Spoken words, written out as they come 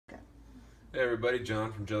Hey everybody,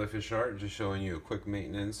 John from Jellyfishart, just showing you a quick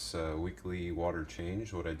maintenance weekly water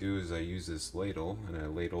change. What I do is I use this ladle and I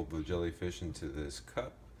ladle the jellyfish into this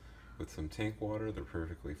cup with some tank water. They're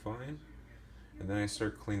perfectly fine. And then I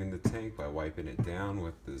start cleaning the tank by wiping it down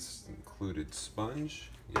with this included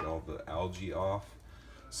sponge. Get all the algae off,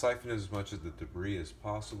 siphon as much of the debris as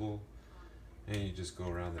possible, and you just go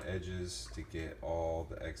around the edges to get all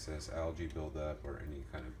the excess algae buildup or any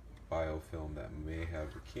kind of biofilm that may have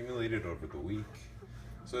accumulated over the week.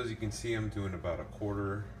 So as you can see, I'm doing about a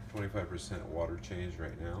quarter, 25% water change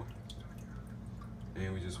right now.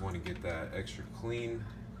 And we just want to get that extra clean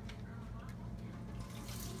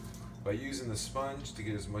by using the sponge to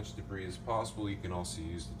get as much debris as possible. You can also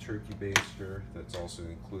use the turkey baster that's also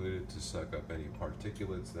included to suck up any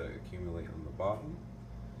particulates that accumulate on the bottom.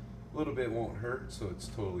 A little bit won't hurt, so it's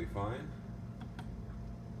totally fine.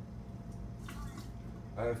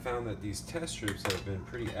 I have found that these test strips have been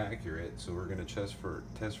pretty accurate, so we're going to test for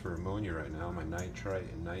ammonia right now. My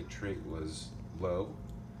nitrite and nitrate was low,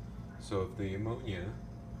 so if the ammonia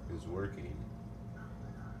is working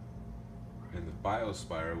and the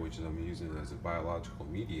biospira, which I'm using as a biological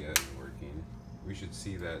media, is working, we should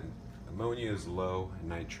see that ammonia is low and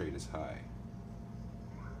nitrate is high.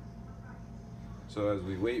 So as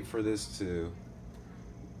we wait for this to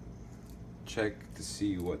check to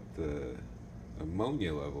see what the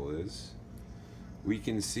ammonia level is, we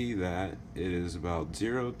can see that it is about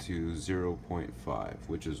 0 to 0.5,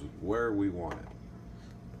 which is where we want it.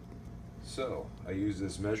 So I use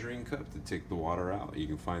this measuring cup to take the water out. You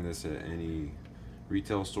can find this at any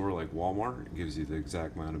retail store like Walmart. It gives you the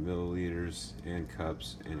exact amount of milliliters and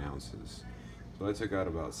cups and ounces. So I took out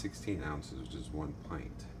about 16 ounces, which is 1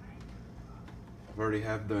 pint. I've already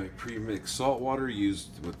have the pre-mixed salt water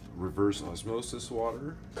used with reverse osmosis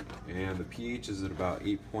water, and the pH is at about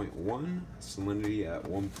 8.1, salinity at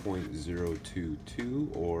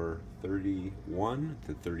 1.022 or 31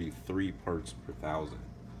 to 33 parts per thousand.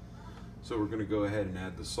 So we're going to go ahead and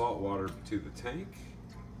add the salt water to the tank,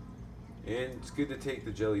 and it's good to take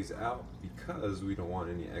the jellies out because we don't want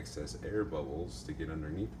any excess air bubbles to get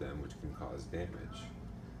underneath them, which can cause damage.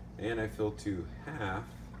 And I fill to half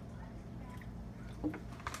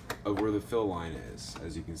of where the fill line is.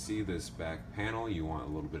 As you can see, this back panel you want a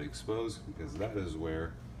little bit exposed because that is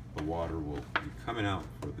where the water will be coming out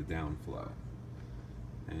for the downflow.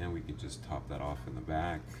 And we can just top that off in the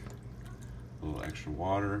back, a little extra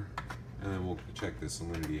water, and then we'll check the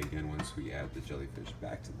salinity again once we add the jellyfish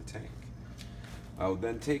back to the tank. I'll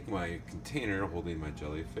then take my container holding my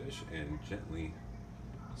jellyfish and gently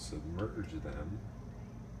submerge them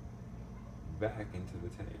back into the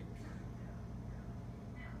tank.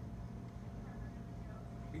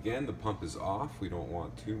 Again, the pump is off. We don't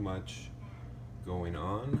want too much going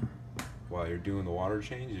on while you're doing the water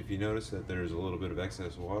change. If you notice that there's a little bit of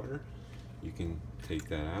excess water, you can take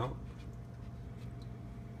that out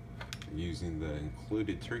using the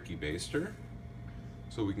included turkey baster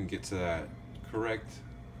so we can get to that correct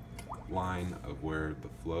line of where the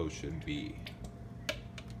flow should be.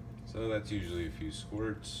 So that's usually a few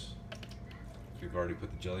squirts. If you've already put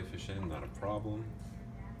the jellyfish in, not a problem.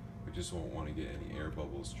 We just won't want to get any air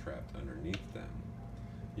bubbles trapped underneath them.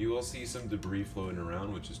 You will see some debris floating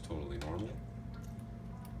around, which is totally normal,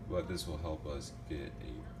 but this will help us get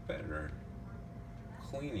a better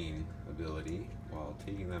cleaning ability while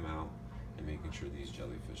taking them out and making sure these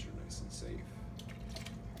jellyfish are nice and safe.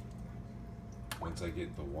 Once I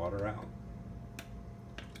get the water out,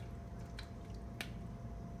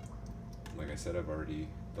 like I said, I've already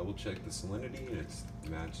double checked the salinity and it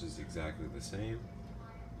matches exactly the same.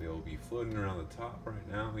 They'll be floating around the top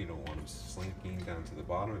right now. You don't want them sinking down to the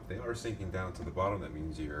bottom. If they are sinking down to the bottom, that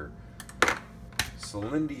means your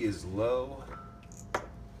salinity is low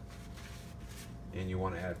and you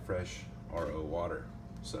want to add fresh RO water.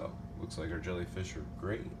 So, looks like our jellyfish are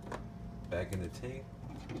great. Back in the tank,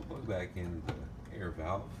 plug back in the air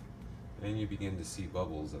valve, and you begin to see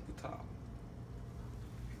bubbles at the top.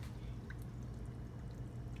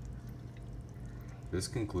 This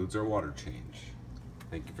concludes our water change.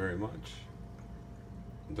 Thank you very much.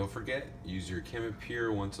 And don't forget, use your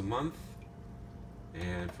ChemiPure once a month.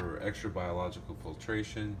 And for extra biological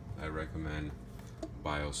filtration, I recommend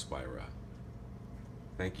Biospira.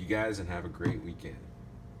 Thank you guys and have a great weekend.